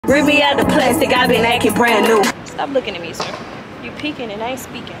Rip me out the plastic, I been acting brand new. Stop looking at me, sir. You peeking and I ain't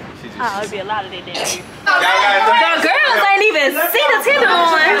speaking. Oh, there'll be a lot of that down here. The girls ain't even see the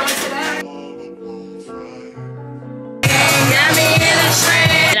Tenderloin. Got me in a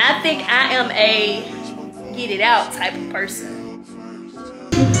trend. And I think I am a get it out type of person. Taste,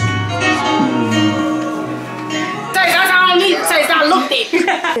 that's all I don't need to taste. I looked at.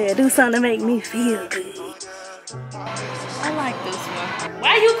 Yeah, do something to make me feel good. I like this one.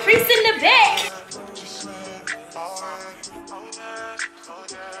 Why you creasing the back?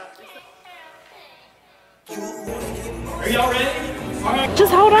 Are y'all ready?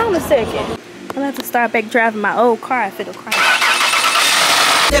 Just hold on a second. I'm gonna have to start back driving my old car if it'll crash.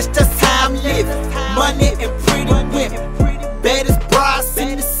 That's just how I'm living. Money and pretty women. Baddest bras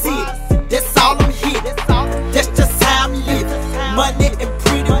in the city. That's all I'm hitting. That's just how I'm living. Money and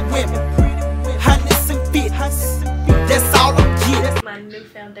pretty women. Hundreds and fifties. That's all I'm getting. My new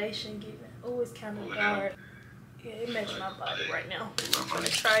foundation getting. Oh, it's kind of dark. Yeah, it matches my body right now. I'm gonna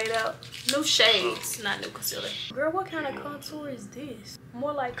try it out. New shades, not new concealer. Girl, what kind of contour is this?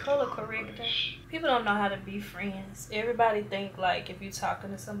 More like color corrector. People don't know how to be friends. Everybody think like if you're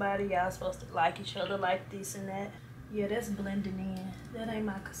talking to somebody, y'all supposed to like each other like this and that. Yeah, that's blending in. That ain't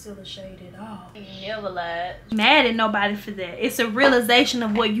my concealer shade at all. I never lied. Mad at nobody for that. It's a realization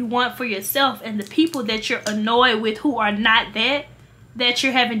of what you want for yourself, and the people that you're annoyed with who are not that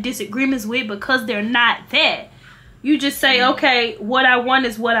you're having disagreements with because they're not that. You just say, okay, what I want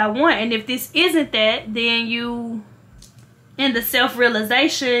is what I want. And if this isn't that, then you, in the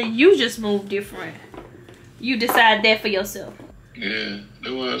self-realization, you just move different. You decide that for yourself. Yeah,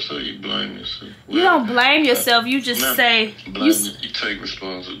 that's why I say you blame yourself. Well, you don't blame yourself. You just say... You take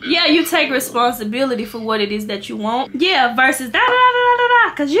responsibility. Yeah, you take responsibility for what it is that you want. Yeah, versus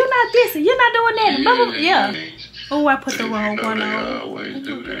da-da-da-da-da-da. Because you're not this and you're not doing that. And blah, blah, blah. Yeah. Oh, I put the wrong one on. They always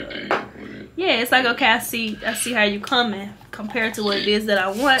do that thing. Yeah, it's like, okay, I see how you coming compared to what it is that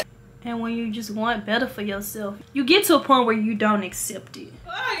I want. And when you just want better for yourself, you get to a point where you don't accept it.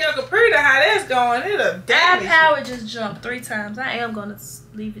 Oh, your computer, how that's going, it'll damage. My power just jumped 3 times. I am gonna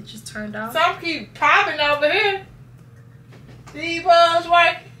leave it just turned off. Some keep popping over here. These bulbs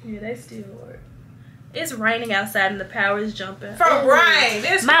work. Yeah, they still work. It's raining outside and the power is jumping. From rain.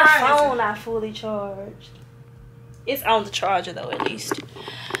 It's my crazy. phone not fully charged. It's on the charger though, at least.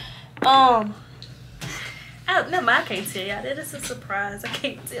 Never mind, I can't tell y'all. That is a surprise. I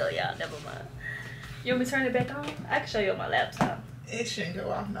can't tell y'all. Never mind. You want me to turn it back on? I can show you on my laptop. It shouldn't go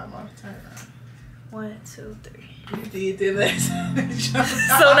off no more. Turn it on. 1, 2, 3. You did last time.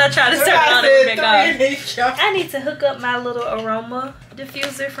 So now try to turn it on and back off. I need to hook up my little aroma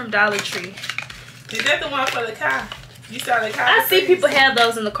diffuser from Dollar Tree. Is that the one for the car? You saw the car? I see people have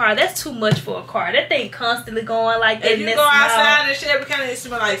those in the car. That's too much for a car. That thing constantly going like that. If you go outside and shit, Canada, it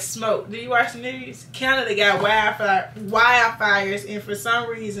smell like smoke. Do you watch the news? Canada got wildfires, and for some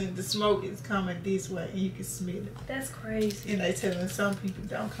reason the smoke is coming this way, and you can smell it. That's crazy. And they telling some people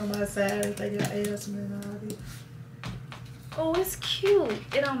don't come outside if they got asthma and all this. Oh, it's cute.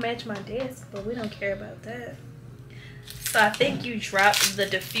 It don't match my desk, but we don't care about that. So I think you dropped the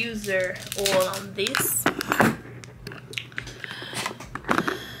diffuser oil on this.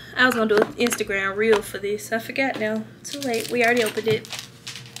 I was gonna do an Instagram reel for this. I forgot now. Too late. We already opened it.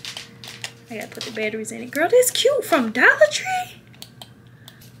 I gotta put the batteries in it. Girl, this cute from Dollar Tree.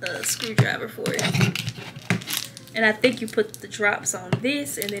 A screwdriver for it. And I think you put the drops on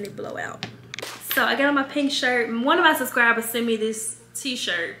this and then it blow out. So I got on my pink shirt. And one of my subscribers sent me this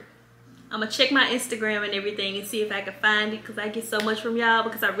t-shirt. I'm gonna check my Instagram and everything and see if I can find it because I get so much from y'all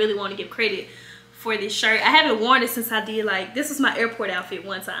because I really want to give credit for this shirt. I haven't worn it since I did this was my airport outfit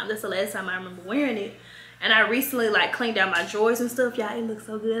one time. That's the last time I remember wearing it. And I recently cleaned out my drawers and stuff. Y'all, it looks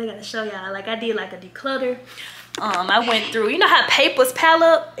so good. I gotta show y'all. I did a declutter. I went through, you know how papers pile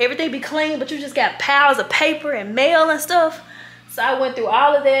up? Everything be clean, but you just got piles of paper and mail and stuff. So I went through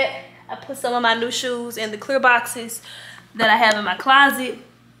all of that. I put some of my new shoes in the clear boxes that I have in my closet.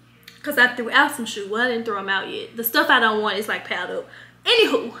 Cause I threw out some shoes. Well, I didn't throw them out yet. The stuff I don't want is piled up.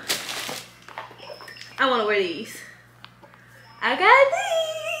 Anywho. I want to wear these. I got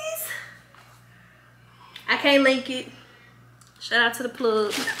these. I can't link it. Shout out to the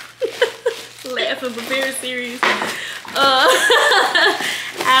plug. Laughing but very serious. I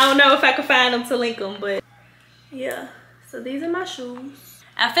don't know if I can find them to link them, but yeah. So these are my shoes.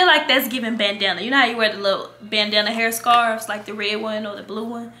 I feel like that's giving bandana. You know how you wear the little bandana hair scarves, like the red one or the blue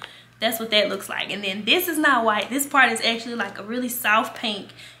one? That's what that looks like. And then this is not white. This part is actually a really soft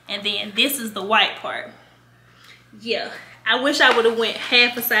pink. And then this is the white part. Yeah, I wish I would have went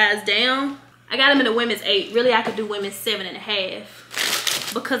half a size down. I got them in the women's 8. Really, I could do women's 7.5.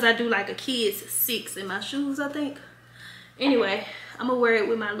 because I do like a kid's 6 in my shoes, I think. Anyway, I'm gonna wear it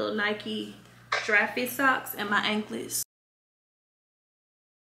with my little Nike dry fit socks and my anklets.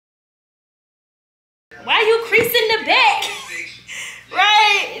 Why are you creasing the back?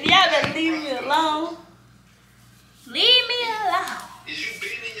 Right? Y'all better leave me alone. Leave me alone.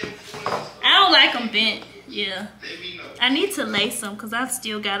 I don't like them bent. Yeah. I need to lace them because I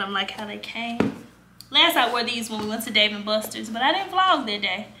still got them like how they came. Last I wore these when we went to Dave & Buster's, but I didn't vlog that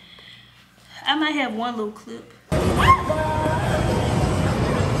day. I might have one little clip.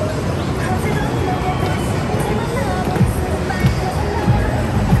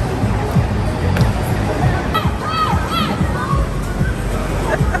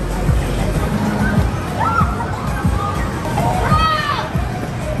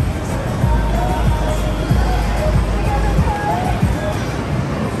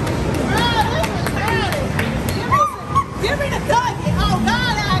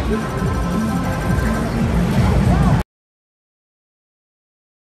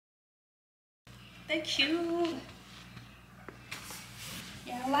 They're cute.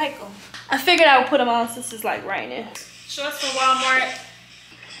 Yeah, I like them. I figured I would put them on since it's like raining. Shorts from Walmart.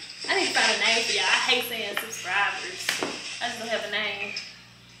 I need to find a name for y'all. I hate saying subscribers. I just don't have a name.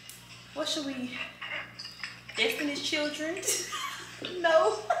 What should we? Destiny's Children?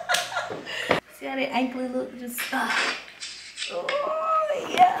 No. See how that ankle look? Just. Oh,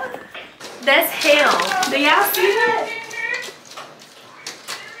 yeah. That's hell. Do y'all see that?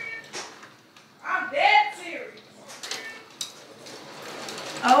 I'm dead serious.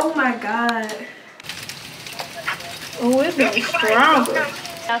 Oh my God. Oh, it's getting stronger.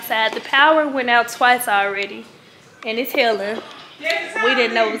 Outside, the power went out twice already. And it's hailing. We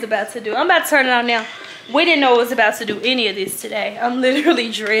didn't know what it was about to do. I'm about to turn it on now. We didn't know it was about to do any of this today. I'm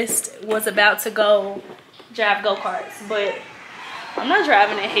literally dressed, was about to go drive go-karts, but I'm not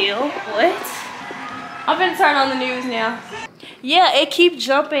driving in hell. What? I'm gonna turn on the news now. Yeah, it keeps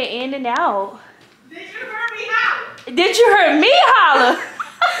jumping in and out. Did you hear me holler? Did you hear me holler?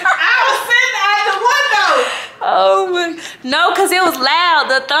 I was sitting at the window. Oh my, no, cause it was loud.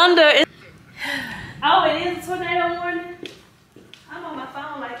 The thunder. Oh, it is a tornado warning. I'm on my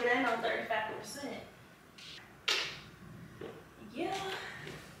phone like it ain't on 35%. Yeah,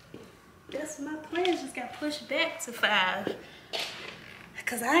 that's my plan. Just got pushed back to 5.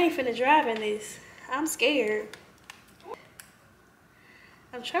 Cause I ain't finna drive in this. I'm scared.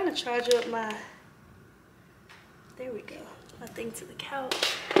 I'm trying to charge up my. There we go. My thing to the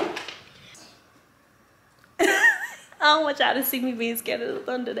couch. I don't want y'all to see me being scared of the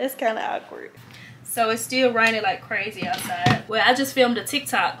thunder. That's kind of awkward. So it's still raining like crazy outside. Well, I just filmed a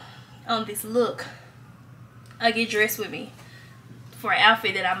TikTok on this look. I get dressed with me for an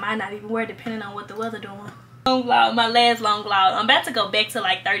outfit that I might not even wear depending on what the weather doing. Long vlog, my last long vlog. I'm about to go back to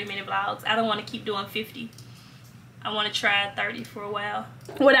like 30-minute vlogs. I don't want to keep doing 50. I want to try 30 for a while.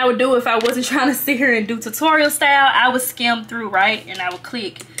 What I would do if I wasn't trying to sit here and do tutorial style, I would skim through, right? And I would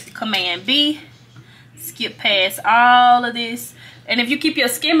click Command B, skip past all of this. And if you keep your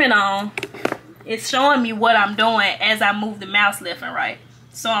skimming on, it's showing me what I'm doing as I move the mouse left and right.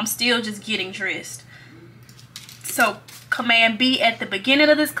 So I'm still just getting dressed. So Command B at the beginning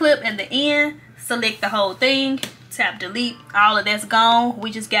of this clip and the end, select the whole thing. Tap delete, all of that's gone.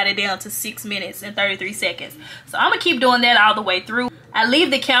 We just got it down to 6 minutes and 33 seconds. So I'm gonna keep doing that all the way through. I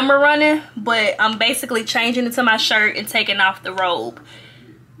leave the camera running, but I'm basically changing into my shirt and taking off the robe.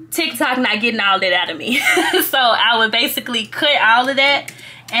 TikTok not getting all that out of me. So I would basically cut all of that,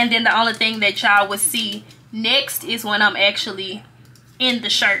 and then the only thing that y'all would see next is when I'm actually in the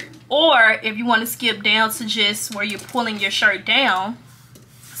shirt. Or if you want to skip down to just where you're pulling your shirt down.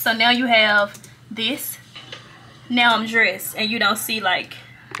 So now you have this. Now I'm dressed and you don't see like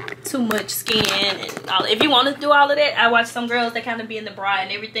too much skin and all. If you want to do all of that, I watch some girls that kind of be in the bra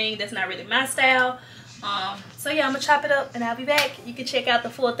and everything. That's not really my style. So yeah, I'm gonna chop it up and I'll be back. You can check out the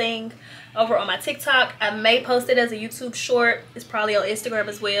full thing over on my TikTok. I may post it as a YouTube short. It's probably on Instagram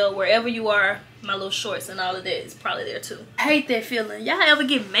as well. Wherever you are, my little shorts and all of that is probably there too. I hate that feeling. Y'all ever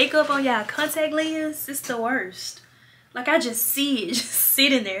get makeup on y'all contact lens? It's the worst. Like I just see it just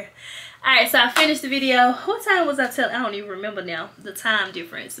sitting there. Alright, so I finished the video. What time was I telling? I don't even remember now, the time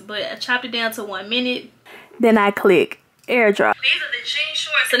difference. But I chopped it down to 1 minute. Then I click airdrop. These are the jean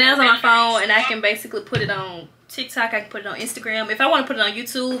shorts. So now it's on my phone and I can basically put it on TikTok. I can put it on Instagram. If I want to put it on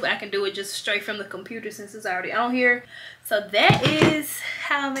YouTube, I can do it just straight from the computer since it's already on here. So that is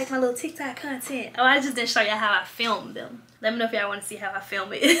how I make my little TikTok content. Oh, I just didn't show y'all how I filmed them. Let me know if y'all want to see how I film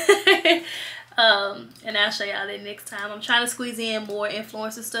it. And I'll show y'all that next time. I'm trying to squeeze in more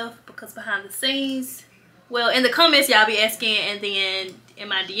influencer stuff because behind the scenes, well, in the comments y'all be asking, and then in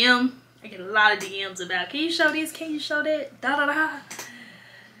my DM. I get a lot of DMs about, can you show this? Can you show that? Da da da.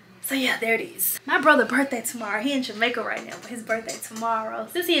 So yeah, there it is. My brother's birthday tomorrow. He in Jamaica right now, but his birthday tomorrow.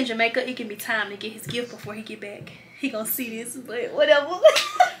 Since he in Jamaica, it can be time to get his gift before he get back. He gonna see this, but whatever.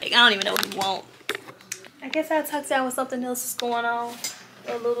 Like, I don't even know what he want. I guess I'll talk to y'all when something else is going on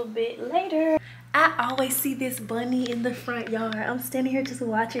a little bit later. I always see this bunny in the front yard. I'm standing here just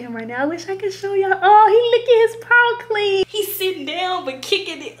watching him right now. I wish I could show y'all. Oh, he licking his paw clean. He's sitting down but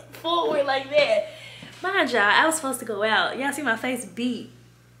kicking it forward like that. Mind y'all, I was supposed to go out. Y'all see my face beat.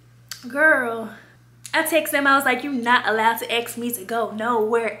 Girl, I texted him. I was like, you're not allowed to ask me to go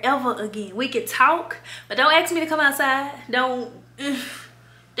nowhere ever again. We could talk, but don't ask me to come outside. Don't.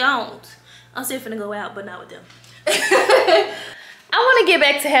 I'm still finna go out, but not with them. I want to get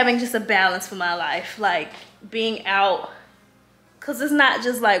back to having just a balance for my life, like being out, because it's not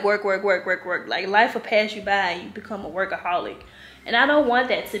just like work. Like life will pass you by and you become a workaholic, and I don't want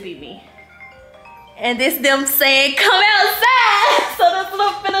that to be me. And this them saying come outside, so that's what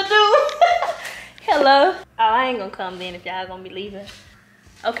I'm finna do. Hello. Oh, I ain't gonna come then if y'all gonna be leaving.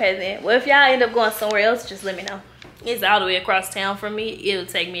 Okay then, well if y'all end up going somewhere else, just let me know. It's all the way across town from me. It'll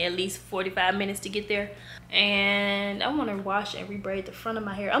take me at least 45 minutes to get there. And I want to wash and rebraid the front of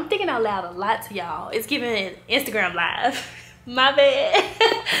my hair. I'm thinking out loud a lot to y'all. It's giving Instagram live. My bad.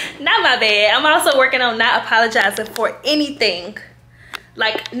 Not my bad. I'm also working on not apologizing for anything.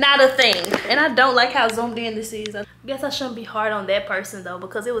 Like, not a thing. And I don't like how zoomed in this is. I guess I shouldn't be hard on that person though,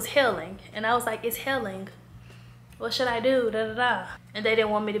 because it was helling. And I was like, it's helling. What should I do? Da da da. And they didn't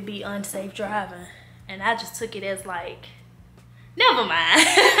want me to be unsafe driving. And I just took it as like, never mind.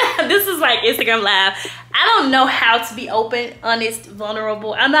 This is like Instagram live. I don't know how to be open, honest,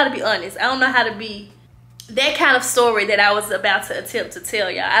 vulnerable. I don't know how to be honest. I don't know how to be that kind of story that I was about to attempt to tell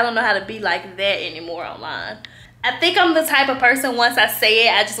y'all. I don't know how to be like that anymore online. I think I'm the type of person, once I say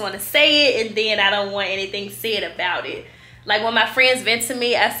it, I just want to say it, and then I don't want anything said about it. Like when my friends vent to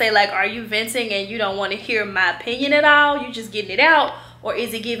me, I say like, are you venting and you don't want to hear my opinion at all? You just getting it out? Or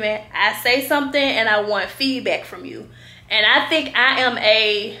is it giving, I say something and I want feedback from you? And I think I am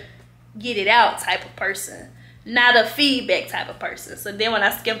a get it out type of person, not a feedback type of person. So then when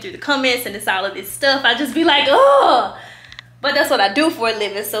I skim through the comments and it's all of this stuff, I just be like, oh, but that's what I do for a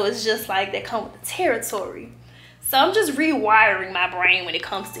living. So it's just like that come with the territory. So I'm just rewiring my brain when it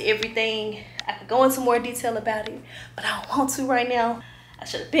comes to everything. I could go into more detail about it, but I don't want to right now. I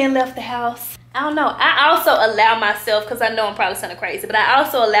should have been left the house. I don't know. I also allow myself, because I know I'm probably sounding crazy, but I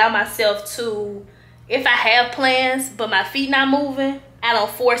also allow myself to, if I have plans but my feet not moving, I don't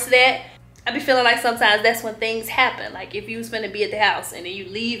force that. I be feeling like sometimes that's when things happen. Like if you was gonna be at the house and then you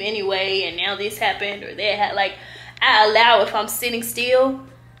leave anyway and now this happened or that happened. Like I allow, if I'm sitting still,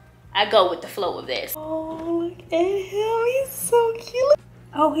 I go with the flow of that. Oh, look at him. He's so cute.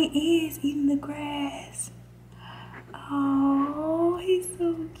 Oh, he is eating the grass. Oh, he's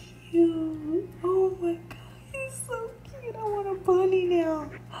so cute. Oh my God, he's so cute. I want a bunny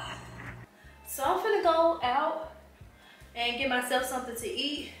now. So I'm finna go out and get myself something to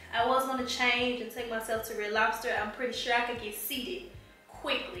eat. I was gonna change and take myself to Red Lobster. I'm pretty sure I could get seated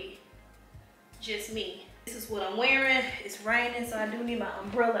quickly. Just me. This is what I'm wearing. It's raining, so I do need my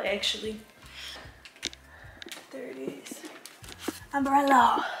umbrella actually. There it is.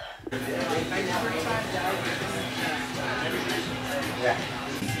 Umbrella.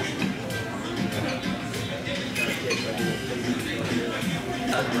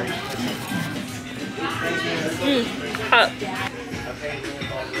 Hot.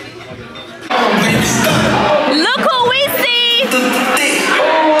 Look who we see!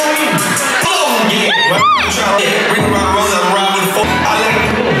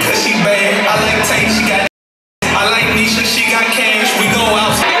 I like Nisha, she got cash, we go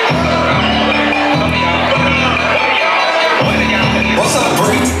out. What's up,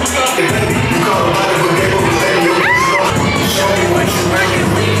 Bree?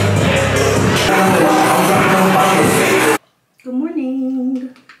 Good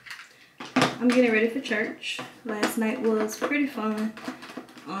morning. I'm getting ready for church. Last night was pretty fun.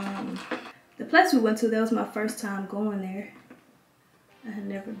 The place we went to, that was my first time going there. I had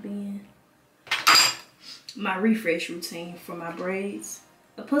never been. My refresh routine for my braids.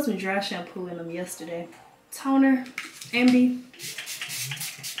 I put some dry shampoo in them yesterday. Toner, MD.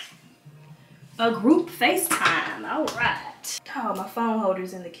 A group FaceTime. All right. Oh, my phone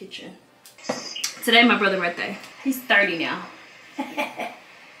holder's in the kitchen. Today my brother's birthday. He's 30 now.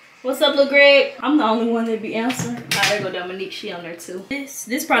 What's up, Lil Greg? I'm the only one that be answering. Oh, there go Dominique. She on there too.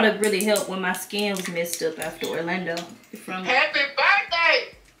 This product really helped when my skin was messed up after Orlando. Happy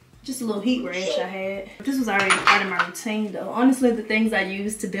birthday! Just a little heat rash I had. This was already part of my routine though. Honestly, the things I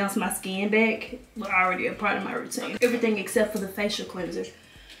used to bounce my skin back were already a part of my routine. Everything except for the facial cleanser.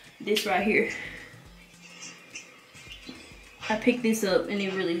 This right here. I picked this up and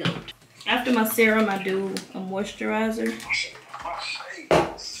it really helped. After my serum, I do a moisturizer.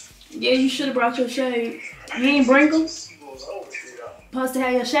 Yeah, you should have brought your shades. You ain't bring them? Supposed to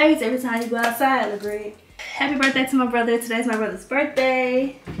have your shades every time you go outside, LeGreg. Happy birthday to my brother. Today's my brother's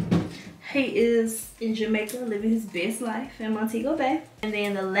birthday. He is in Jamaica living his best life in Montego Bay. And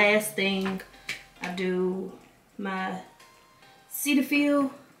then the last thing, I do my Cetaphil,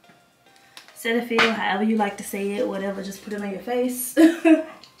 however you like to say it, whatever, just put it on your face.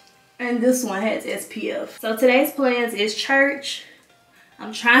 And this one has SPF. So today's plans is church.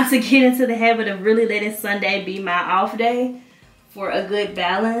 I'm trying to get into the habit of really letting Sunday be my off day for a good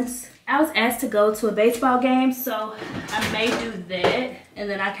balance. I was asked to go to a baseball game, so I may do that. And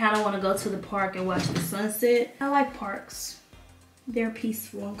then I kind of want to go to the park and watch the sunset. I like parks. They're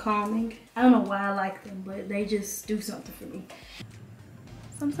peaceful and calming. I don't know why I like them, but they just do something for me.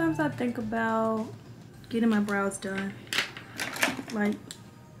 Sometimes I think about getting my brows done. Like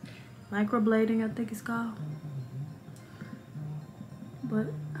microblading, I think it's called. But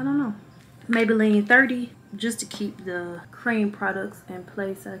I don't know. Maybelline 30. Just to keep the cream products in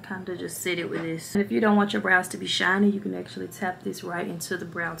place, I kind of just set it with this. And if you don't want your brows to be shiny, you can actually tap this right into the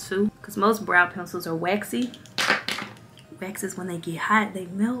brow too. Because most brow pencils are waxy. Waxes, when they get hot, they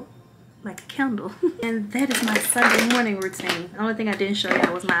melt like a candle. And that is my Sunday morning routine. The only thing I didn't show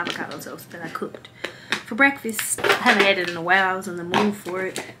y'all was my avocado toast that I cooked for breakfast. I haven't had it in a while. I was in the mood for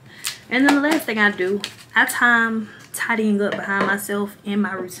it. And then the last thing I do, I time tidying up behind myself in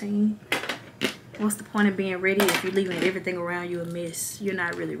my routine. What's the point of being ready if you're leaving everything around you a mess? You're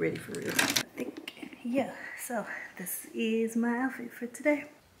not really ready for real. I think, yeah. So this is my outfit for today.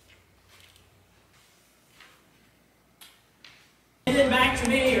 Hand it back to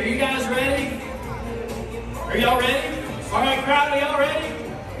me. Are you guys ready? Are y'all ready? All right, crowd, are y'all ready?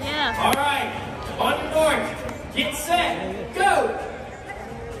 Yeah. All right, on your mark, get set, go.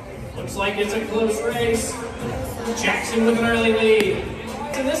 Looks like it's a close race. Jackson with an early lead.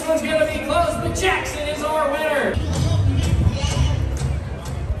 And this one's gonna be close, but Jackson is our winner.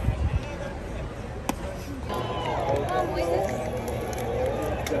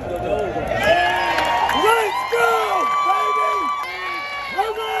 Let's go, baby!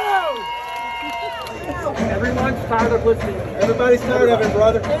 Everyone's tired of listening. Everybody's tired of it,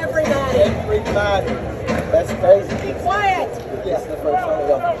 brother. Everybody. That's crazy. Be quiet. Yes, the first time we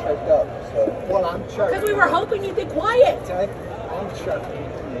got choked up. So. Well, I'm choked. Because we were hoping you'd be quiet. Okay? I'm choked.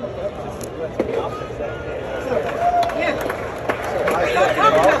 Yeah.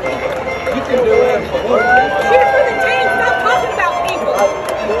 You can do it. Cheer for the team. Stop talking about people.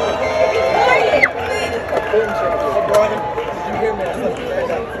 Be quiet. Hey, brother. Did you hear me?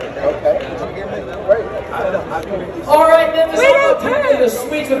 Okay. Did you hear me? Great. All right, Memphis, I'm going to the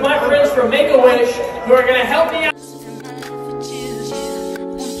suites with my friends from Make-A-Wish who are gonna help me out.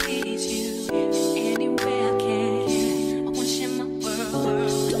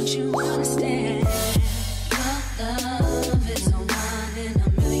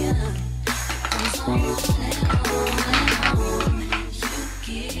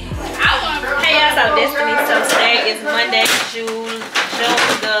 Destiny. So today is Monday, June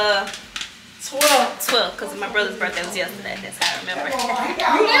the 12th, because my brother's birthday was yesterday. That's how I remember.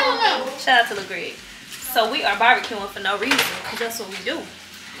 Shout out to LeGreg. So we are barbecuing for no reason, because that's what we do.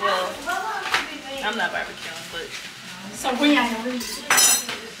 Well, I'm not barbecuing, but so we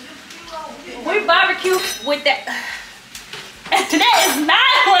barbecue with that. That is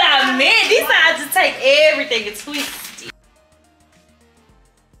not what I meant. These sides just take everything and twist.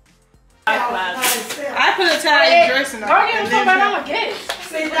 I put Italian dressing on it. Don't give somebody on a guess.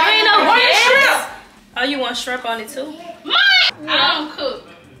 There ain't no shrimp. Oh, you want shrimp on it too? I don't cook.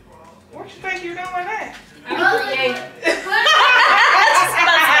 What you think you're doing with that? I'm creative.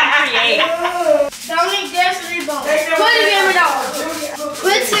 Don't eat Destiny Bone. Put it in it on.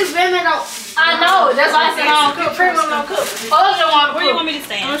 Put two women on. I know. That's why I said I don't cook. Pretty much don't cook. Others don't want to Where cook. you want me to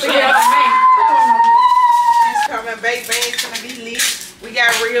stand? It's coming. Baked beans gonna be lit. We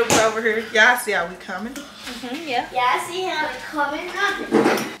got ribs over here. Y'all see how we coming? Yeah. Yeah, I see how it coming. Nothing.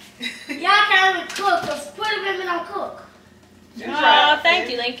 Y'all can't even cook, because put the women on cook. Oh, thank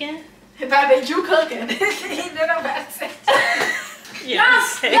you, Lincoln. Baby, you cooking. Then I'm about to say. Yeah.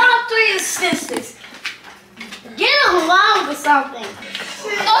 Y'all three sisters. Get along with something.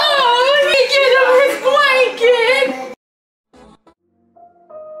 Oh, he get him his blanket.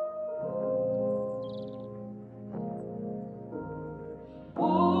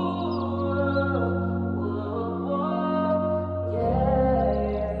 Ooh.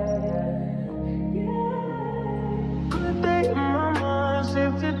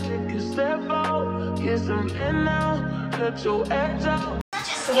 We're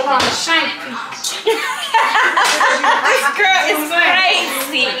on the shank. This girl is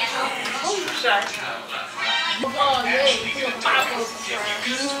crazy.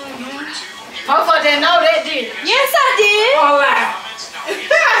 Hopefully they know that did. Yes, I did. Oh, wow.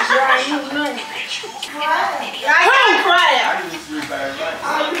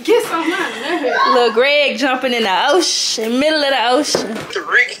 Get some money. Little Greg jumping in the ocean, middle of the ocean. The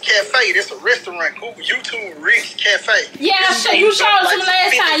Rick's Cafe. That's a restaurant. Google YouTube Rick's Cafe. Yeah, you showed us the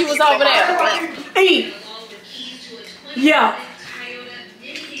last time you was over there. Eat. Yeah.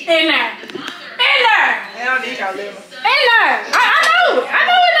 In there. In there. They don't need your liver. In there. I know it. I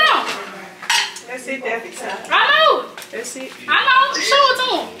know it now. That's it, Debbie. I know it. That's it. I know. Show it to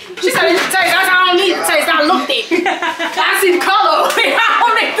him. She said it taste. I don't need the taste. I looked at it. I see the color. I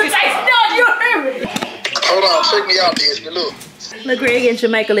don't need the taste. No, you hear me. Hold on. Check me out, Disney. Look. Look, Greg in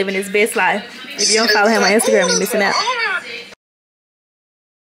Jamaica living his best life. If you don't follow him on Instagram, you're missing out.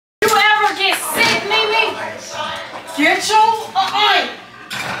 You ever get sick, Mimi? Get you an onion.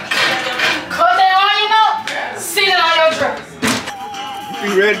 Cut that onion up. Sit it on your dress. You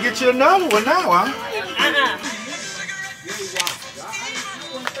ready to get you another one now, huh?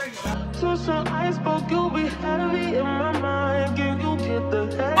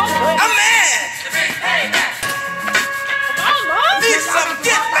 I'm mad. Need some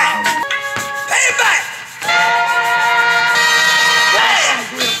get back. Payback. Hey,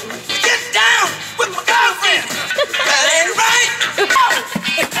 get down with my girlfriend. That ain't right.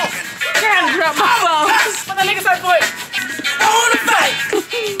 Trying to drop my phone. What the nigga say for it? I wanna fight.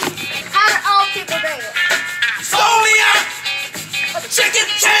 How do all people do it? Sold me out. A chicken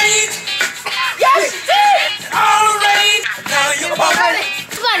change. Yes, you did. All the rage. Now you're bugging.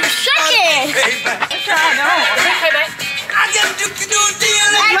 You gotta shake it. Payback. I just do a deal.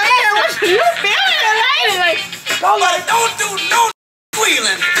 You feeling it, lady? Like, But don't do no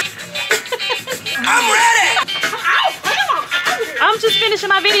squealing. I'm ready. I'm just finishing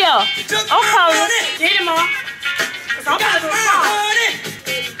my video. Took I'm my calling. money. get him on. Got my money.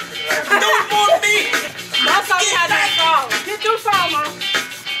 Don't want me. That's all you had to fall. Get your song, Mom.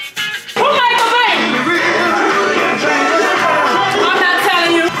 Who made the baby? I'm not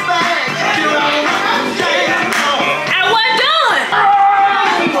telling you. I wasn't done.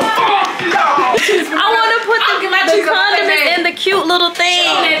 I want to put the condiments in the cute little thing.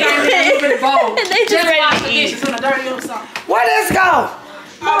 And they just ready to eat. Where this go?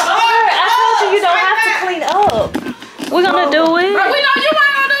 I told you you don't have to clean up. We're gonna do it. We know you ain't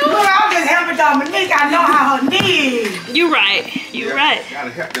gonna do Look, I'm just helping Dominique. I know how her needs. You right. You right.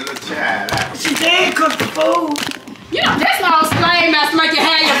 Gotta help the little child out. She did cook the food. it. You know, that's not a slave master make you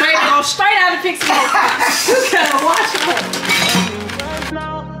have your baby go straight out of the pixie. You gotta watch it.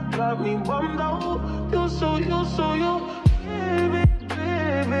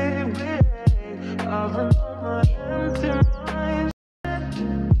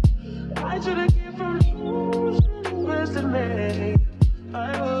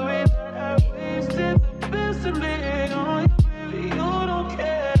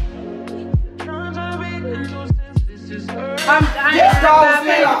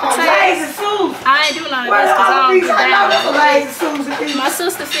 Lazy Susan. I ain't doing none of Well, this because I don't be I know that's a down. lazy Susan. My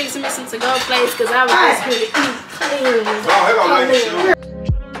sister fixed me some to-go plates because I was just going to eat clean. Oh, here go Lady Sue.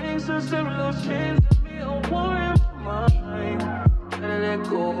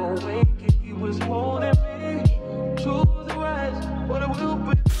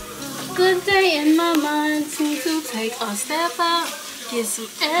 Good day in my mind, seem to take a step out, get some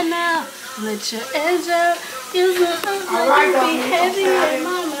air now, let your edge out. You look like be heavy in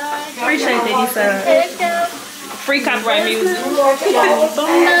my mind. Appreciate that he free copyright music.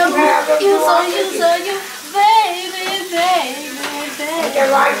 You baby, baby, Get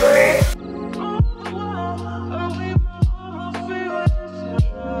right, Greg.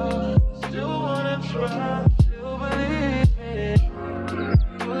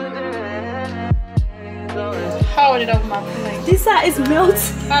 Hold it over my plate. This side is melted.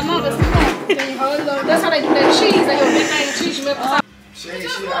 I know that's the thing. Hold it over. That's how they do that cheese. They have a big thing of cheese. You make it.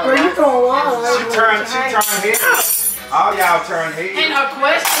 Where you throwing water? She turned heads. All y'all turn heads. Ain't no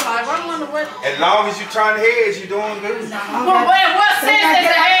question. Like, I wonder what. As long as you turn heads, you doing good. Well, what sense is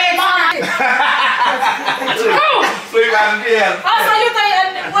the head mine? Sleep out of there. Also, you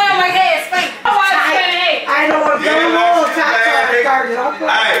think, well, my head stink. That's why it's in the head. I don't want to go more. Hey,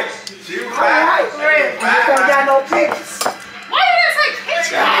 she was fine. You don't got no pictures. Why you didn't take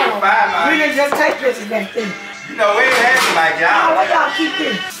pictures? We didn't just take pictures back then. You know, we ain't having like Oh, y'all. what y'all keep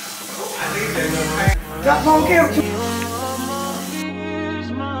this? I need that little thing. Just won't give it to you.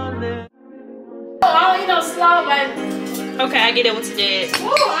 I slaw, baby. Okay, I get it with Dad. Ooh,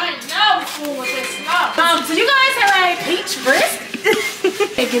 I ain't never fool with that slaw. So you guys have a peach brisk?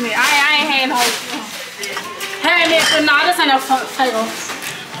 Hey, give me. I ain't had no. Hand me a good night. This ain't no fago.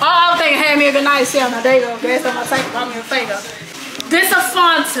 Oh, I was thinking hand me a good night. See, now there you go. Guess I'm gonna take me a fago. This a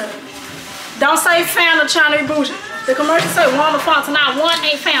Fanta. Don't say Fanta trying to be bougie. The commercial say one of Fanta, not one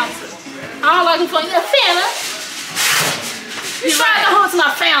ain't Fanta. I don't like them for you. Fanta. You trying to hook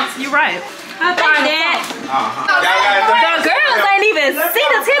my Fanta. You're right. I think that the girls ain't even see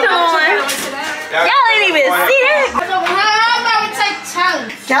the Tenderloin. Y'all ain't even see that. How about we take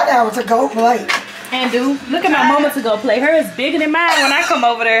challenge? Got that was a go play. And do look at my moments ago play. Hers bigger than mine when I come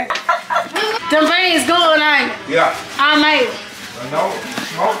over there. Them beans good, ain't it? Yeah. I made it.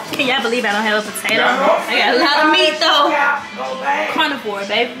 Can y'all believe I don't have a potato? I got a lot of meat though. Carnivore,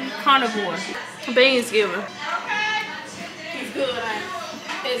 baby. Carnivore. Beans giver. It's good, ain't it?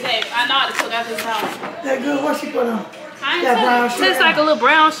 Exactly. I know how to cook out this house. That good. What she put on? I ain't That brown sugar. Tastes like a little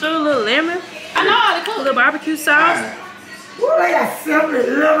brown sugar, a little lemon, I know how to a cook. little barbecue sauce, Ooh, they got simply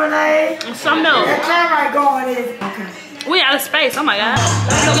lemonade. and some milk. That time I go in is okay. We out of space. Oh my god.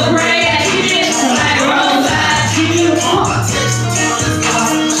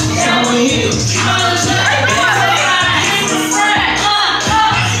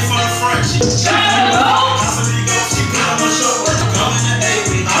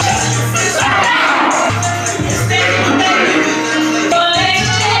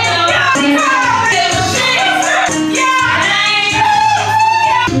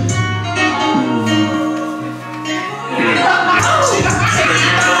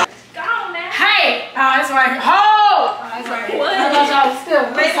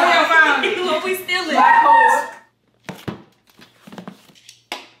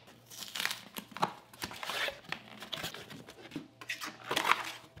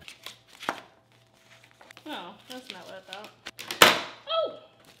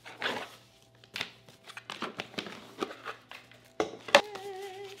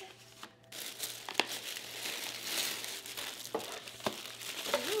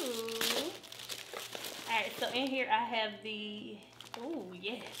 So in here I have the, oh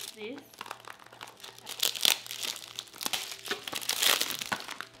yes, this.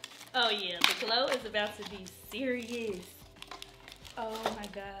 Oh yeah, the glow is about to be serious. Oh my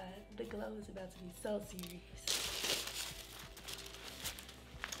god, the glow is about to be so serious.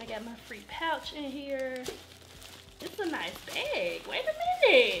 I got my free pouch in here. It's a nice bag. Wait a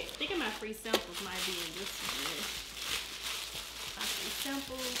minute. I think my free samples might be in this one. My free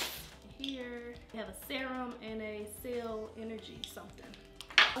samples. Here we have a serum and a cell energy something.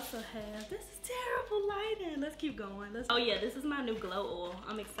 Also have, this is terrible lighting. Let's keep going. Oh yeah, this is my new glow oil.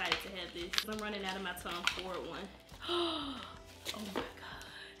 I'm excited to have this. I'm running out of my Tom Ford one. Oh my god.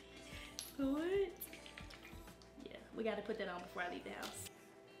 What? Yeah, we got to put that on before I leave the house.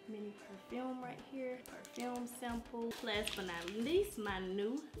 Mini perfume right here. Perfume sample. Last but not least, my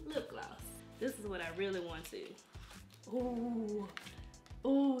new lip gloss. This is what I really want to. Ooh.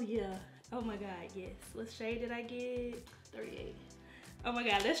 Oh yeah. Oh my god, yes. What shade did I get? 38. Oh my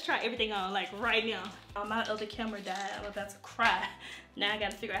god, let's try everything on like right now. My other camera died. I'm about to cry. Now I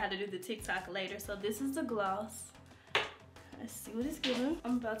gotta figure out how to do the TikTok later. So this is the gloss. Let's see what it's giving.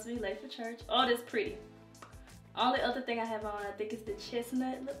 I'm about to be late for church. Oh, that's pretty. Only other thing I have on, I think, is the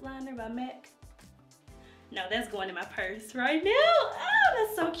Chestnut lip liner by MAC. No, that's going in my purse right now. Oh,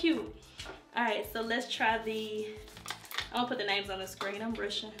 that's so cute. All right, so let's try the, I'm gonna put the names on the screen. I'm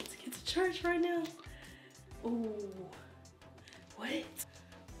rushing to get to church right now. Ooh, what?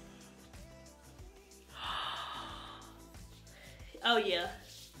 Oh yeah.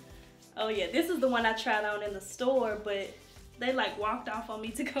 Oh yeah, this is the one I tried on in the store, but they like walked off on me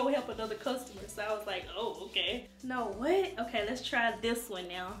to go help another customer. So I was like, oh, okay. No, what? Okay, let's try this one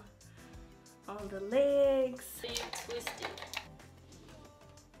now. On the legs. Twist it.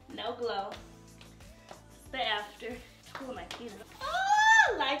 No glow. It's the after. Oh, my kids.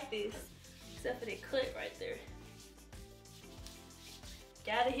 Oh, I like this. Except for that cut right there.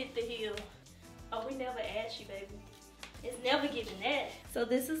 Gotta hit the heel. Oh, we never asked you, baby. It's never giving that. So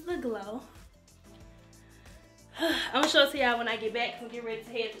this is the glow. I'm gonna show it to y'all when I get back. I'm getting ready to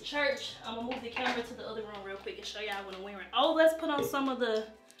head to church. I'm gonna move the camera to the other room real quick and show y'all what I'm wearing. Oh, let's put on some of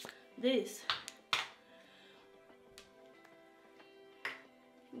this.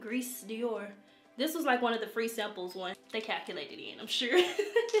 Grease Dior. This was like one of the free samples one. They calculated in, I'm sure.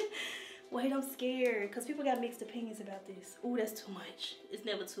 Wait, I'm scared because people got mixed opinions about this. Ooh, that's too much. It's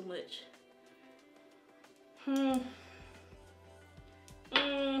never too much.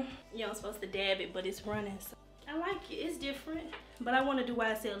 Yeah, I'm supposed to dab it, but it's running. So I like it. It's different, but I want to do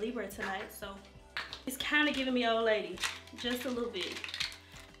YSL Libre tonight, so it's kind of giving me old lady, just a little bit.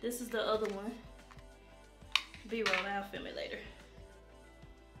 This is the other one. B-roll, I'll film it later.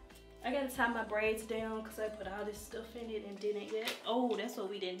 I gotta tie my braids down because I put all this stuff in it and didn't yet. Oh, that's what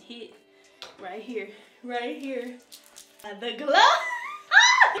we didn't hit. Right here, right here. The glove.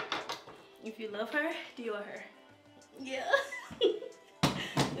 If you love her, deal with her. Yeah.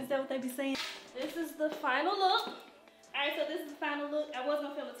 Is that what they be saying? This is the final look. Alright, so this is the final look. I was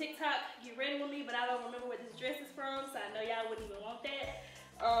gonna film a TikTok, get ready with me, but I don't remember where this dress is from, so I know y'all wouldn't even want that.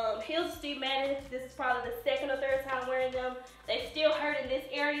 Heels are Steve Madden. This is probably the second or third time wearing them. They still hurt in this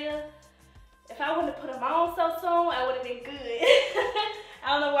area. If I wouldn't have put them on so soon, I would have been good.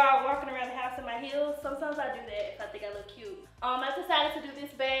 I don't know why I'm walking around the house in my heels. Sometimes I do that if I think I look cute. I decided to do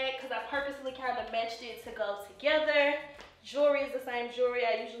this bag because I purposely kind of matched it to go together. Jewelry is the same jewelry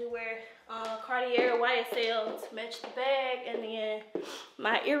I usually wear. Cartier YSL to match the bag. And then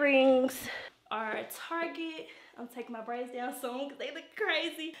my earrings are Target. I'm taking my braids down soon because they look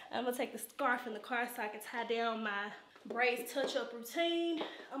crazy. I'm gonna take the scarf in the car so I can tie down my braids touch-up routine.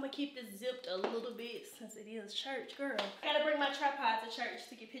 I'm gonna keep this zipped a little bit since it is church, girl. I gotta bring my tripod to church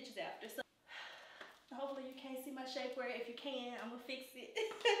to get pictures after. So hopefully you can't see my shapewear. If you can, I'm gonna fix it.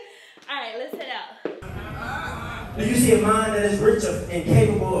 All right, let's head out. Do you see a mind that is rich and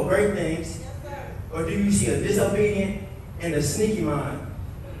capable of great things? Or do you see a disobedient and a sneaky mind?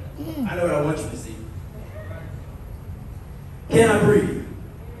 I know what I want you to see. Can I breathe?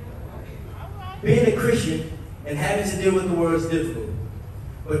 Being a Christian and having to deal with the world is difficult.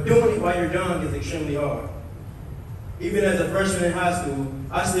 But doing it while you're young is extremely hard. Even as a freshman in high school,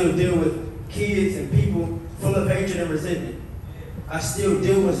 I still deal with kids and people full of hatred and resentment. I still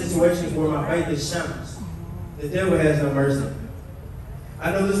deal with situations where my faith is Chalmers. The devil has no mercy.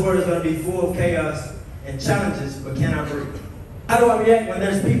 I know this world is going to be full of chaos and challenges, but can I breathe? How do I react when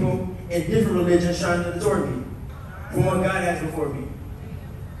there's people in different religions trying to distort me from what God has before me?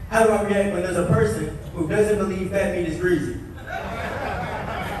 How do I react when there's a person who doesn't believe fat meat is greasy?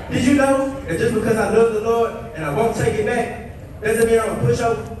 Did you know that just because I love the Lord and I won't take it back, doesn't mean I'm a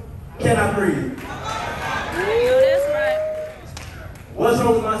pushover? Can I breathe? That's right. What's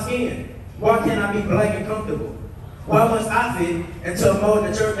wrong with my skin? Why can't I be black and comfortable? Why must I fit into a mold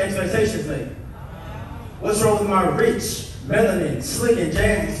that church expectations make? What's wrong with my rich, melanin, slick, and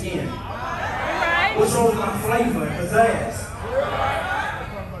jazzy skin? What's wrong with my flavor and pizzazz?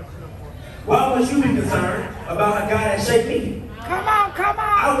 Why must you be concerned about how God has shaped me? Come on, come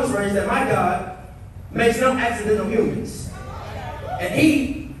on. I was raised that my God makes no accidental humans. And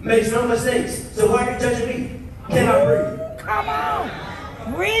he makes no mistakes. So why are you judging me? Can I breathe? Come on.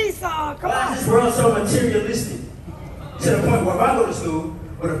 Breathe, son. Come Why on. is this world so materialistic? To the point where if I go to school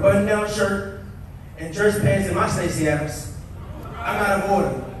with a button-down shirt and dress pants in my Stacey Adams, I'm out of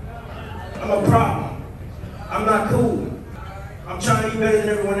order. I'm a problem. I'm not cool. I'm trying to be better than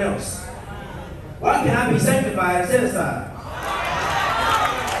everyone else. Why can't I be sanctified and set aside?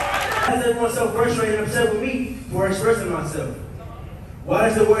 Why is everyone so frustrated and upset with me for expressing myself? Why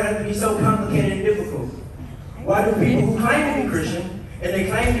does the world have to be so complicated and difficult? Why do people who claim to be Christian and they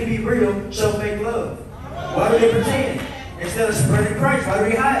claim to be real show fake love? Why do they pretend? Instead of spreading Christ, why do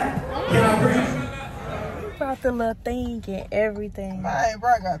we hide? Can I breathe? About the little thing and everything. Man,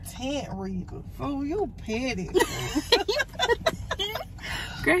 bro, I got tent reader. Fool, you petty.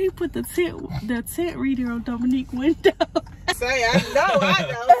 Girl, he put the tent reader on Dominique's window. Say, I know.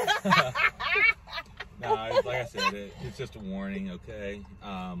 No, like I said, it's just a warning, okay?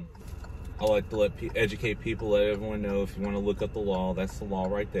 I like to educate people, let everyone know if you want to look up the law, that's the law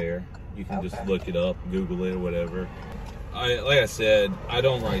right there. You can just look it up, Google it, or whatever. Like I said, I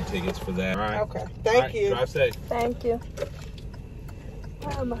don't write tickets for that. All right? Okay, thank you. Drive safe. Thank you.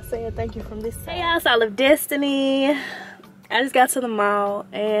 Why am I saying thank you from this side? Hey y'all, it's All of Destiny. I just got to the mall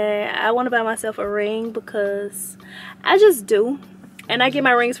and I want to buy myself a ring because I just do. And I get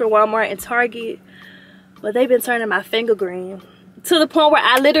my rings from Walmart and Target, but they've been turning my finger green. To the point where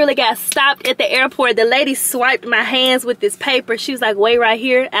I literally got stopped at the airport. The lady swiped my hands with this paper. She was like, wait right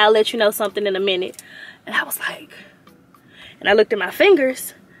here. I'll let you know something in a minute. And I was like, and I looked at my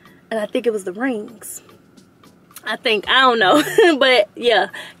fingers and I think it was the rings. I don't know. But yeah,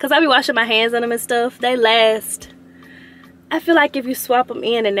 because I be washing my hands on them and stuff. They last. I feel like if you swap them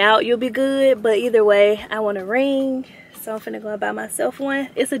in and out, you'll be good. But either way, I want a ring. So I'm finna go and buy myself one.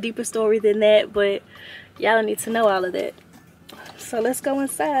 It's a deeper story than that, but y'all don't need to know all of that. So let's go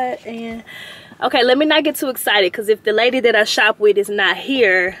inside and okay, let me not get too excited because if the lady that I shop with is not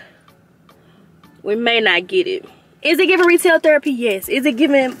here, we may not get it. Is it giving retail therapy? Yes. Is it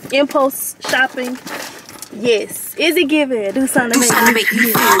giving impulse shopping? Yes. Is it giving? Do something to make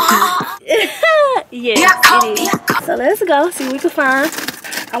me feel good. Yes, it is. So let's go see what we can find.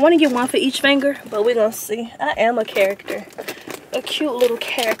 I want to get one for each finger, but we're gonna see. I am a character, a cute little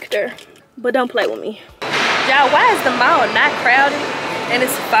character, but don't play with me. Y'all, why is the mall not crowded and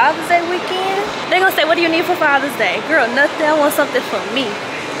it's Father's Day weekend? They're gonna say, what do you need for Father's Day? Girl, nothing. I want something for me.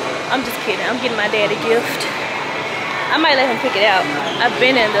 I'm just kidding. I'm getting my dad a gift. I might let him pick it out. I've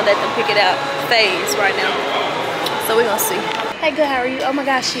been in to let them pick it out phase right now. So we're gonna see. Hey, good, how are you? Oh my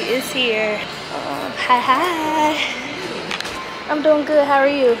gosh, she is here. Hi. I'm doing good, how are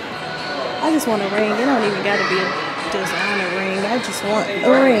you? I just want a ring. It don't even gotta be a designer ring. I just want a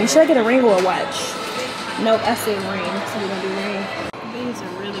ring. Should I get a ring or a watch? Nope, I said ring. So we're gonna do ring. These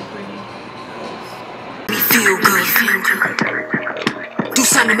are really pretty. Me feel good. Do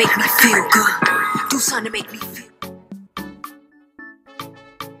something to make me feel good. Do something to make me feel.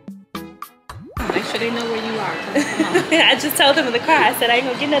 Make sure they know where you are. I just told them in the car. I said I ain't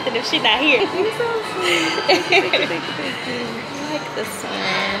gonna get nothing if she's not here. You're so sweet. I like this one.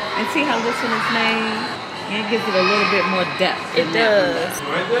 And see how this one is made? It gives it a little bit more depth. It does.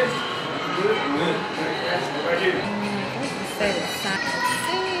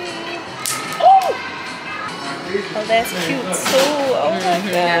 Oh, that's cute too. Oh my god.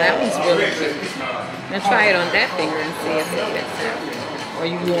 Yeah, that one's really good. Now try it on that finger and see if it fits out. Or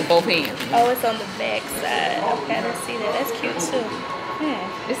you want both hands? Oh, it's on the back side. Okay, let's see that. That's cute too.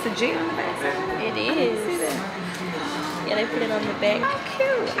 It's the G on the back side? It is. See that? Yeah, they put it on the back. Oh,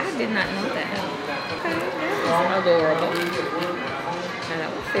 cute. I did not know that. Okay, that's adorable. And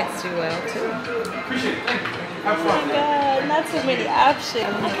that one fits you well too. Oh my god, not too many options.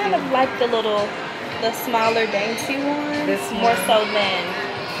 I kind of like the smaller dainty one. This more so than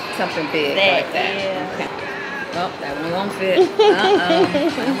something big that, like that. Yeah. Okay. Well, that one won't fit.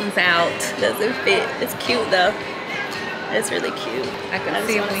 That one's out. Doesn't fit. It's cute though. It's really cute. I can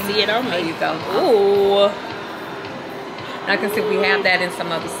see it on me. There you go. Ooh. I can see we have that in some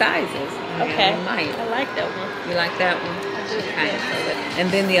other sizes. Okay. I like that one. You like that one? I do. Okay.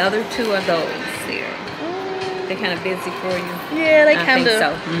 And then the other two are those here. They're kind of busy for you. Yeah, they kind of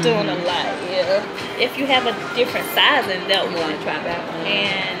so. doing a lot. Yeah. If you have a different size in that one, want to try that one.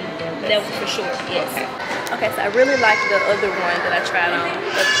 And that one for sure. Yes. Okay, so I really like the other one that I tried on.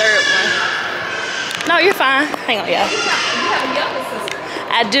 The third one. No, you're fine. Hang on, y'all. You have a younger sister.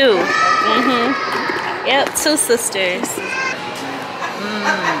 I do. Yep, 2 sisters. Oh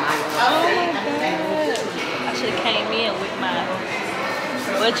my god. I should have came in with my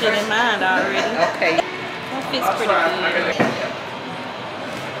budget in mind already. Okay. That fits pretty good.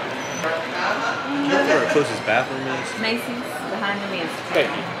 Do you know where our closest bathroom is? Macy's, behind the men's.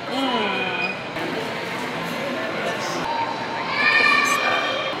 Thank you.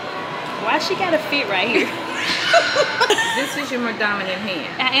 Why she got a fit right here? This is your more dominant hand.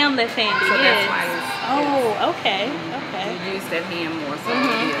 I am left-handed, so yes. that's why it's okay. You use that hand more. So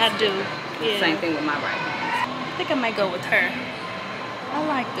I do. Yeah. Same thing with my right hand. I think I might go with her. I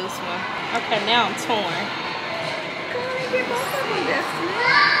like this one. Okay, now I'm torn. Get both of them, Destiny.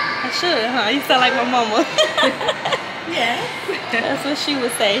 I should, huh? You sound like my mama. Yes. That's what she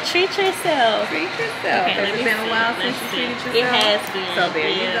would say. Treat yourself. Treat yourself. Okay, Has it been a while since you treated yourself? It has been. So there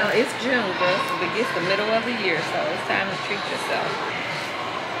you go. It's June, girl. So it's the middle of the year, so it's time to treat yourself.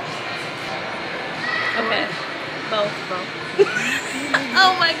 Okay. Both.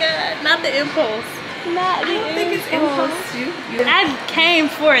 Oh my god. Not the impulse. Not the impulse. I don't think it's impulse. I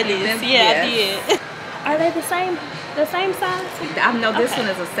came for this. Yeah, yes. I did. Are they the same? The same size? I know this one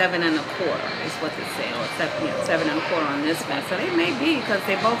is a 7 1/4 is what they say, or 7 1/4 on this one. So they may be because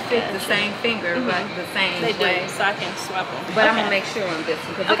they both fit the same finger, but the same they way. do, so I can swap them. But I'm gonna make sure on this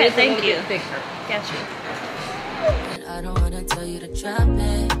one because it is a little bit thicker. Got you. I don't wanna tell you to drop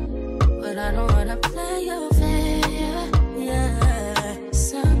it, but I don't wanna play your fair. Yeah,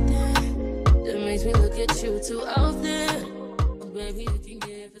 something that makes me look at you too often. Baby, you can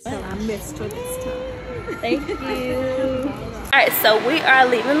give it. I missed her this time. Thank you. Alright, so we are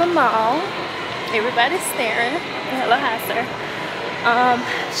leaving the mall. Everybody's staring. Hello, hi, sir.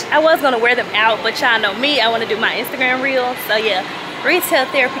 I was going to wear them out, but y'all know me. I want to do my Instagram reel. So yeah, retail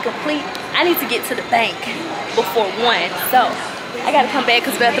therapy complete. I need to get to the bank before 1. So I got to come back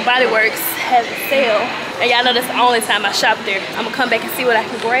because Bath & Body Works has a sale. And y'all know that's the only time I shop there. I'm going to come back and see what I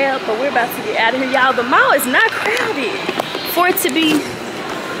can grab. But we're about to get out of here, y'all. The mall is not crowded. For it to be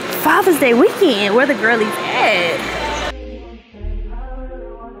Father's Day weekend, where the girlies at?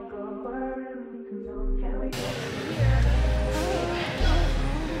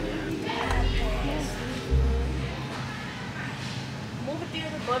 Movie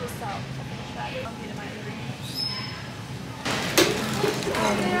theater, butter salt.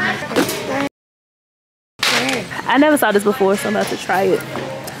 I never saw this before, so I'm about to try it.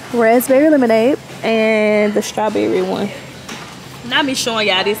 Raspberry lemonade and the strawberry one. Not me showing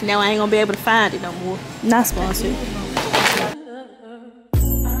y'all this now. I ain't gonna be able to find it no more. Not sponsored.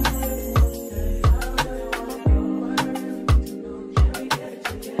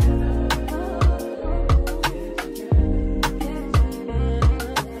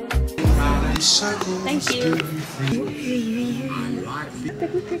 Thank you. I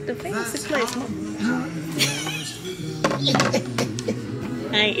think we picked a fancy place.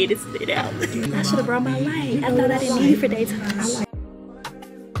 I ain't eat it spit out. I should have brought my light. I thought I didn't need it for daytime.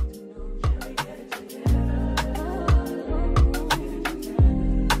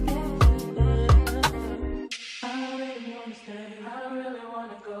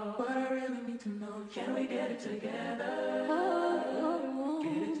 Can we get it together?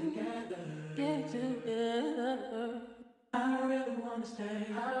 Get it together. Get it together. I don't really wanna stay.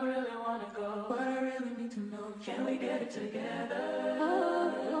 I don't really wanna go. But I really need to know. Can we get it together?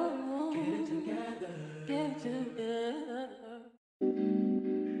 Get it together. Get it together.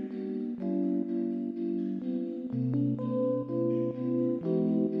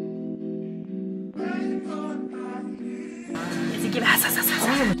 Is it give us?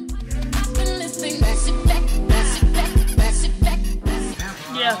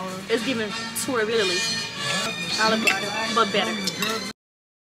 Yeah, it's giving tour of Italy. Olive Garden, but better.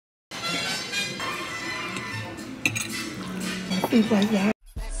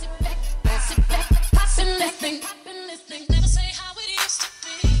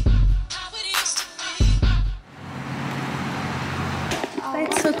 They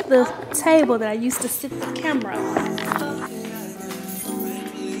took the table that I used to sit the camera on.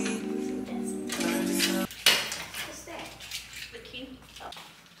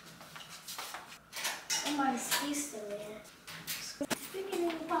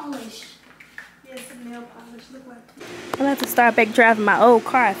 I'm gonna have to start back driving my old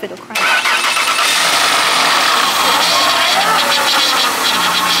car if it'll crash.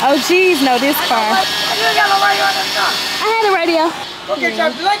 Oh geez, no, this car. You ain't got no radio on this car. I had a radio. Go get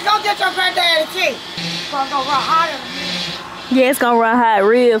your granddaddy tea. It's gonna run higher than me. Yeah, it's gonna run high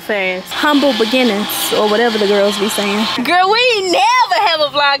real fast. Humble beginnings, or whatever the girls be saying. Girl, we never have a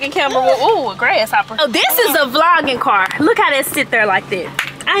vlogging camera with, ooh, a grasshopper. Oh, this is a vlogging car. Look how that sit there like that.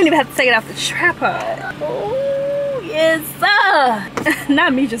 I didn't even have to take it off the tripod. Oh, yes, sir.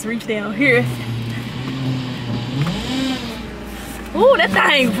 Not me just reach down here. Ooh, that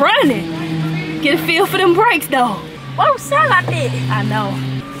thing running. Get a feel for them brakes, though. Whoa, sound like that. I know.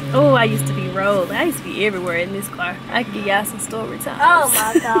 Oh, I used to be rolling. I used to be everywhere in this car. I could give y'all some story time. Oh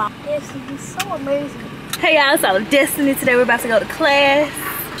my god. This is so amazing. Hey y'all, it's Destiny. Today we're about to go to class.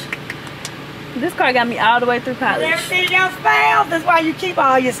 This car got me all the way through college. Everything else failed. That's why you keep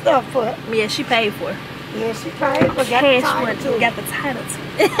all your stuff put. Yeah, she paid for it. Yeah, she paid for it. Got the title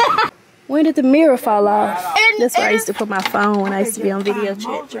too. When did the mirror fall off? That's where I used to put my phone when I used to be on video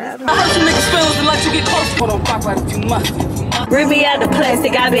chat driving. Rip me out the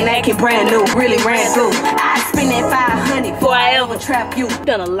plastic, I been acting brand new, really ran through. I spend that 500 before I ever trap you.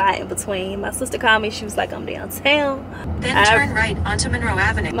 Done a lot in between. My sister called me, she was like, I'm downtown. Then turn right onto Monroe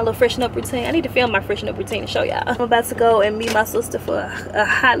Avenue. My little freshen up routine. I need to film my freshen up routine and show y'all. I'm about to go and meet my sister for a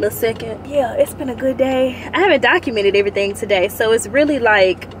hot little second. Yeah, it's been a good day. I haven't documented everything today, so it's really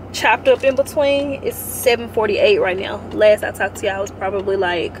like chopped up in between. It's 7:48 right now. Last I talked to y'all, I was probably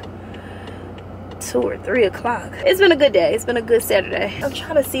like 2 or 3 o'clock. It's been a good day. It's been a good Saturday. I'm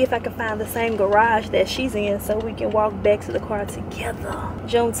trying to see if I can find the same garage that she's in so we can walk back to the car together.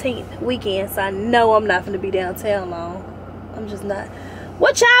 Juneteenth weekend, so I know I'm not gonna be downtown long. I'm just not.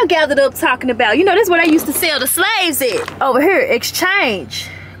 What y'all gathered up talking about? You know, this is where they used to sell the slaves at. Over here, exchange.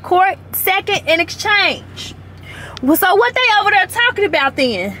 Court, second, and exchange. Well, so what they over there talking about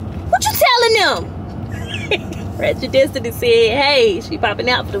then? What you telling them? Ratchet Destiny said, hey, she popping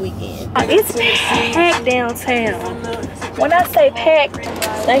out for the weekend. It's packed downtown. When I say packed,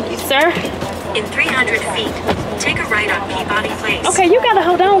 thank you, sir. In 300 feet, take a right on Peabody Place. Okay, you gotta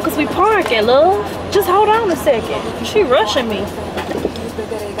hold on because we parking, love. Just hold on a second. She rushing me.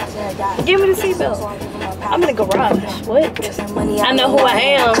 Give me the seatbelt. I'm in the garage. What? I know who I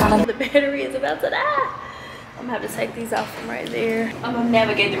am. The battery is about to die. I'm gonna have to take these off from right there. I'm gonna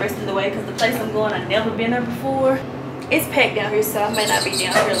navigate the rest of the way because the place I'm going, I've never been there before. It's packed down here, so I may not be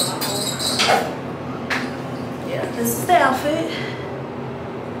down here long. Yeah, this is the outfit.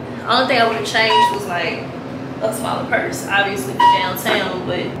 Only thing I would have changed was like a smaller purse, obviously for downtown,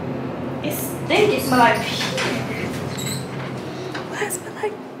 but it's thick. It smells like pee. Why does it smell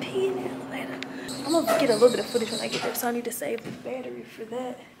like pee in the elevator? I'm gonna get a little bit of footage when I get there, so I need to save the battery for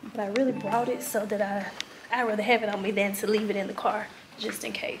that. But I really brought it so that I'd rather have it on me than to leave it in the car, just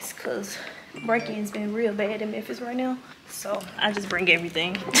in case, because break-in's been real bad in Memphis right now. So I just bring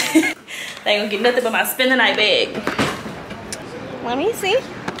everything. They ain't gonna get nothing but my spend the night bag. Let me see.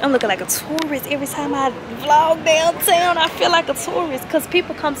 I'm looking like a tourist every time I vlog downtown. I feel like a tourist because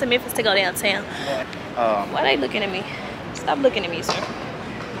people come to Memphis to go downtown. Why they looking at me? Stop looking at me, sir.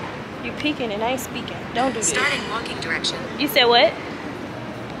 You peeking and I ain't speaking. Don't do this. Starting walking direction. You said what?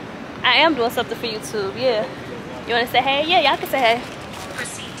 I am doing something for YouTube, yeah. You wanna say hey? Yeah, y'all can say hey.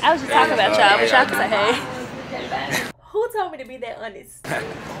 Proceed. I was just talking about y'all, but y'all can say hey. Who told me to be that honest?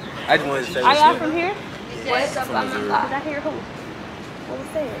 I just wanted to say Are y'all from here? What? From Missouri. Did I hear who? What was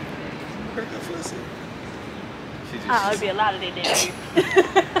that? Oh, it'd be a lot of that down here.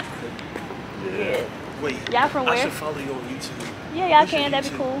 Yeah. Wait, y'all from where? I should follow you on YouTube. Yeah, y'all can.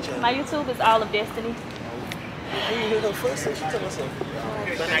 That'd be cool. My YouTube is All of Destiny. I didn't hear no fuss. She told us something.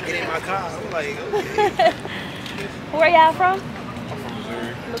 When I get in my car, I'm like, okay. Where y'all from? I'm from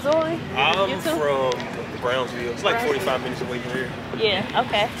Missouri. Missouri? I'm from Brownsville. It's like 45 minutes away from here. Yeah,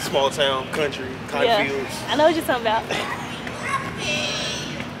 okay. Small town, country, cotton yeah. fields. I know what you're talking about.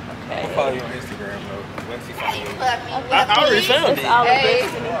 I'll follow you on Instagram though. Let's see I already found it. All of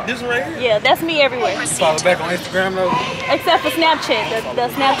Destiny. This one right here? Yeah, that's me everywhere. You follow back on Instagram though? Except for Snapchat. The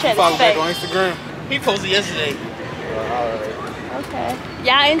Snapchat follow is back fake. on Instagram? He posted yesterday. Alright. Okay.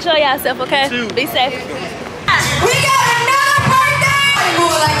 Y'all enjoy yourself, okay? Be safe. We got another birthday!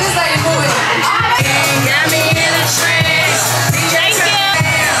 Move like this, how you move it. Got me in a trance. Thank you.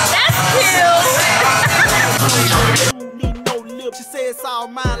 That's cute. Don't need no lip. She say it's all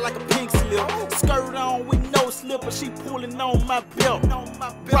mine like a pink slip. Skirt on with no slipper. She pulling on my belt.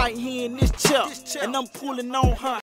 Right here in this chip. And I'm pulling on her